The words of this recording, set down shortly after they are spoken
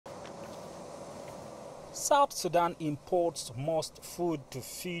South Sudan imports most food to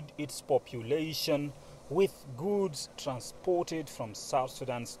feed its population, with goods transported from South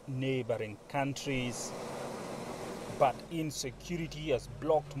Sudan's neighboring countries. But insecurity has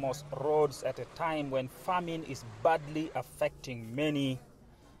blocked most roads at a time when famine is badly affecting many.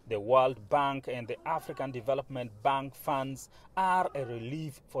 The World Bank and the African Development Bank funds are a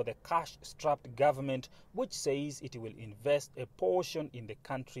relief for the cash-strapped government, which says it will invest a portion in the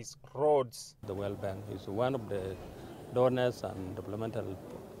country's roads. The World Bank is one of the donors and developmental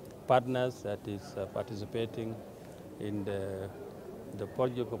partners that is participating in the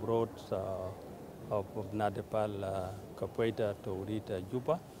project of roads of Nadepal, Capoeira to Rita,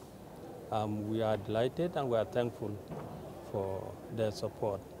 Juba. We are delighted and we are thankful for their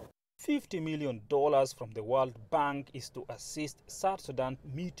support. $50 million from the World Bank is to assist South Sudan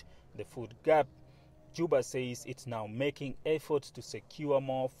meet the food gap. Juba says it's now making efforts to secure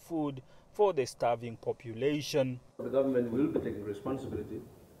more food for the starving population. The government will be taking responsibility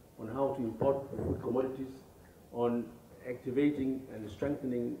on how to import food commodities, on activating and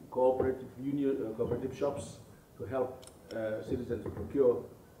strengthening cooperative shops to help citizens procure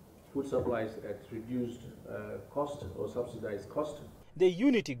food supplies at reduced cost or subsidized cost. The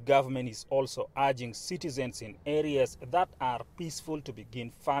unity government is also urging citizens in areas that are peaceful to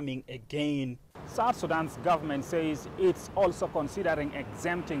begin farming again. South Sudan's government says it's also considering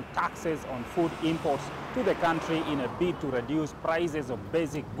exempting taxes on food imports to the country in a bid to reduce prices of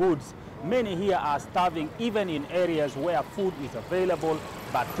basic goods. Many here are starving even in areas where food is available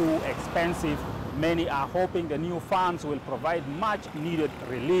but too expensive. Many are hoping the new funds will provide much needed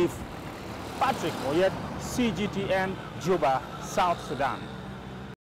relief. Oyet, CGTN, Juba, South Sudan.